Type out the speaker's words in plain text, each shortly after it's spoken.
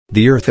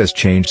The Earth has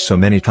changed so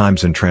many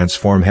times and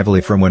transformed heavily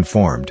from when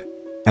formed.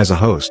 As a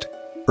host,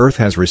 Earth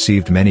has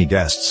received many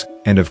guests,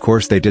 and of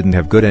course they didn't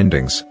have good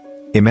endings.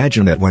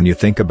 Imagine that when you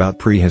think about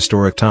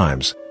prehistoric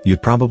times,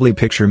 you'd probably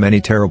picture many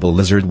terrible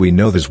lizards we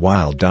know as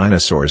wild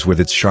dinosaurs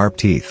with its sharp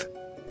teeth.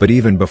 But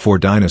even before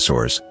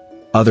dinosaurs,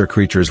 other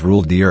creatures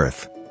ruled the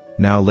Earth.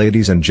 Now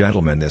ladies and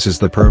gentlemen, this is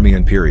the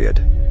Permian period.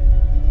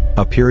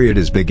 A period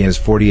as big as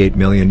 48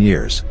 million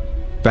years.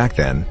 Back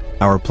then,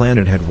 our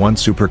planet had one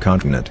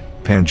supercontinent,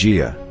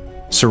 Pangaea,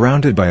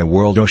 surrounded by a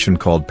world ocean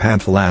called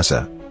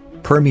Panthalassa.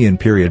 Permian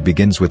period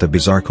begins with a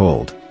bizarre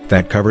cold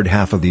that covered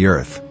half of the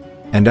Earth.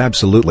 And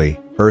absolutely,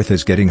 Earth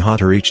is getting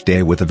hotter each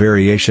day with a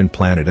variation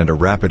planet and a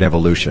rapid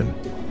evolution.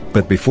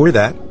 But before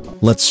that,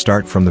 let's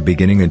start from the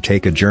beginning and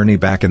take a journey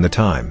back in the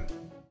time.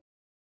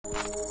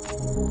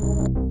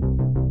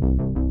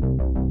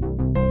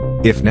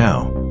 If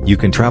now, you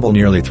can travel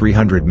nearly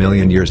 300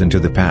 million years into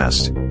the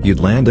past, you'd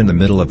land in the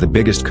middle of the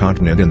biggest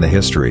continent in the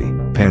history,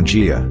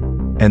 Pangaea.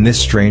 And this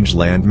strange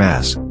land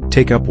mass,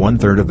 take up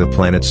 1/3 of the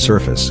planet's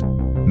surface.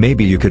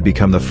 Maybe you could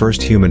become the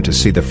first human to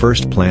see the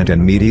first plant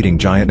and meat-eating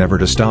giant ever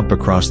to stomp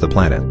across the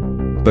planet.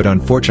 But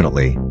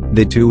unfortunately,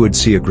 they too would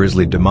see a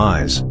grisly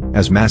demise,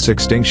 as mass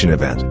extinction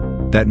event.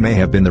 That may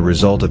have been the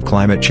result of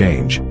climate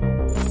change.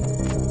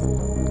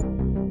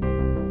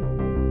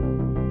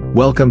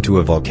 Welcome to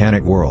a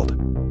volcanic world.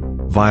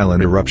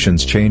 Violent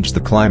eruptions changed the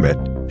climate,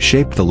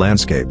 shaped the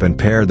landscape and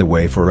paved the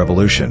way for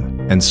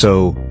evolution, and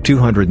so,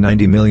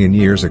 290 million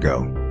years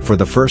ago, for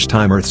the first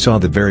time Earth saw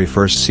the very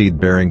first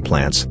seed-bearing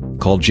plants,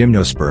 called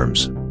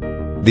gymnosperms.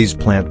 These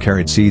plants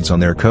carried seeds on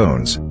their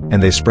cones,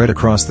 and they spread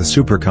across the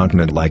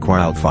supercontinent like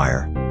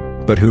wildfire.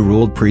 But who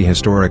ruled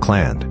prehistoric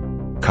land?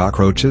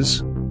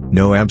 Cockroaches?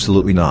 No,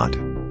 absolutely not.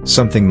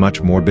 Something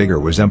much more bigger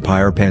was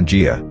Empire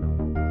Pangaea.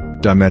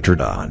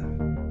 Dimetrodon.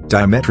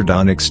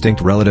 Dimetrodon,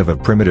 extinct relative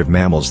of primitive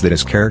mammals that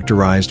is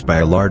characterized by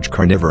a large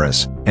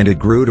carnivorous, and it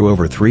grew to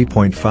over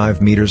 3.5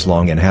 meters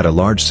long and had a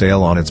large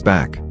sail on its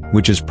back,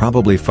 which has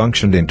probably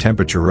functioned in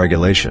temperature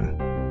regulation.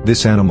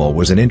 This animal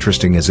was as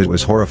interesting as it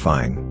was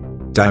horrifying.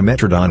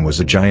 Dimetrodon was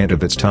a giant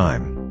of its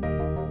time.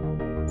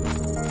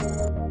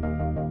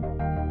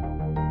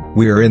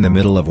 We are in the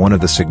middle of one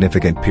of the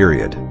significant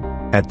period.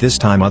 At this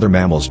time other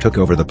mammals took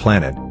over the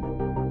planet.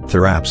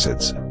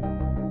 Therapsids.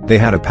 They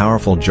had a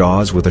powerful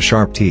jaws with a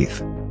sharp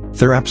teeth.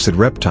 Therapsid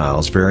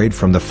reptiles varied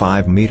from the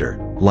 5-meter,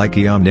 like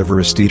the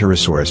omnivorous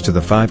Stegosaurus to the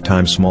 5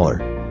 times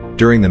smaller.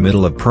 During the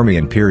middle of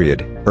Permian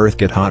period, Earth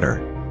get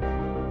hotter.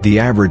 The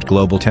average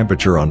global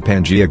temperature on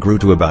Pangaea grew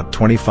to about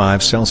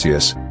 25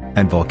 Celsius,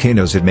 and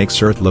volcanoes it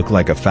makes Earth look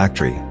like a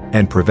factory,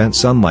 and prevent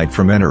sunlight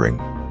from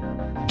entering.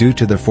 Due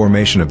to the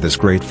formation of this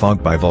great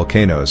fog by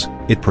volcanoes,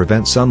 it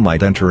prevents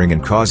sunlight entering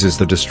and causes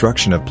the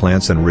destruction of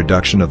plants and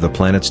reduction of the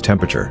planet's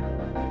temperature.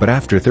 But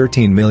after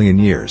 13 million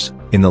years,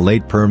 in the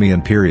late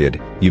Permian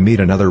period, you meet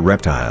another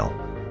reptile.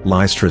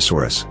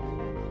 Lystrosaurus.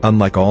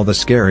 Unlike all the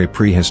scary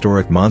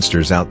prehistoric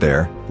monsters out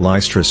there,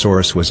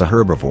 Lystrosaurus was a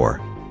herbivore.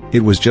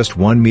 It was just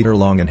 1 meter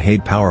long and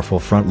had powerful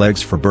front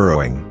legs for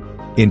burrowing.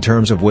 In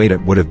terms of weight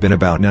it would have been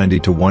about 90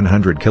 to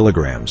 100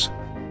 kilograms.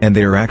 And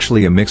they are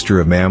actually a mixture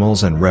of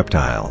mammals and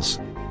reptiles.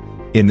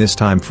 In this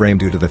time frame,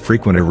 due to the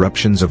frequent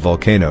eruptions of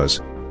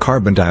volcanoes,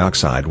 carbon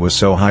dioxide was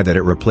so high that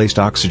it replaced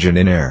oxygen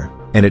in air,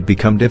 and it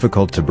became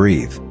difficult to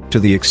breathe, to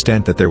the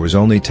extent that there was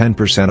only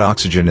 10%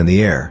 oxygen in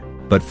the air,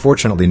 but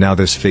fortunately now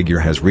this figure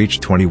has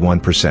reached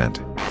 21%.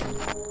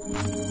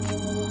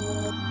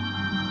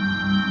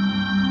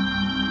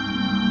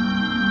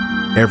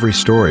 Every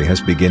story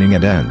has beginning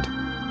and end.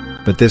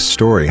 But this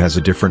story has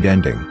a different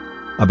ending.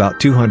 About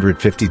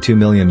 252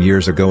 million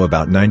years ago,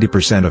 about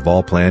 90% of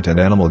all plant and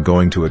animal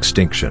going to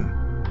extinction.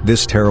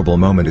 This terrible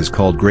moment is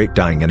called Great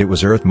Dying, and it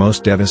was Earth's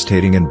most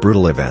devastating and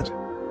brutal event.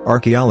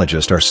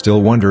 Archaeologists are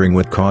still wondering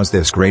what caused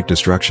this great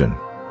destruction.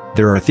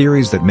 There are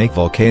theories that make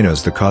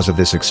volcanoes the cause of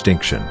this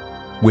extinction.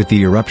 With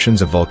the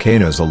eruptions of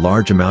volcanoes, a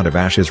large amount of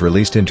ash is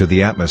released into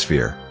the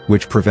atmosphere,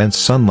 which prevents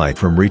sunlight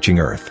from reaching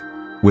Earth.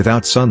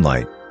 Without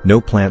sunlight,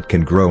 no plant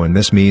can grow, and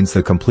this means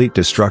the complete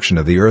destruction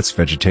of the Earth's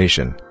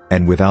vegetation,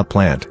 and without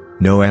plant,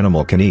 no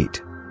animal can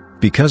eat.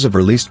 Because of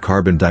released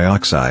carbon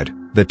dioxide,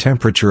 the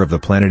temperature of the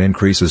planet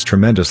increases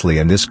tremendously,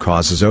 and this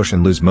causes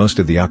ocean lose most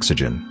of the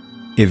oxygen.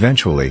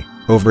 Eventually,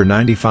 over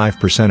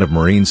 95% of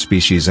marine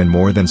species and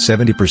more than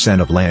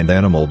 70% of land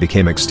animal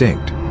became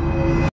extinct.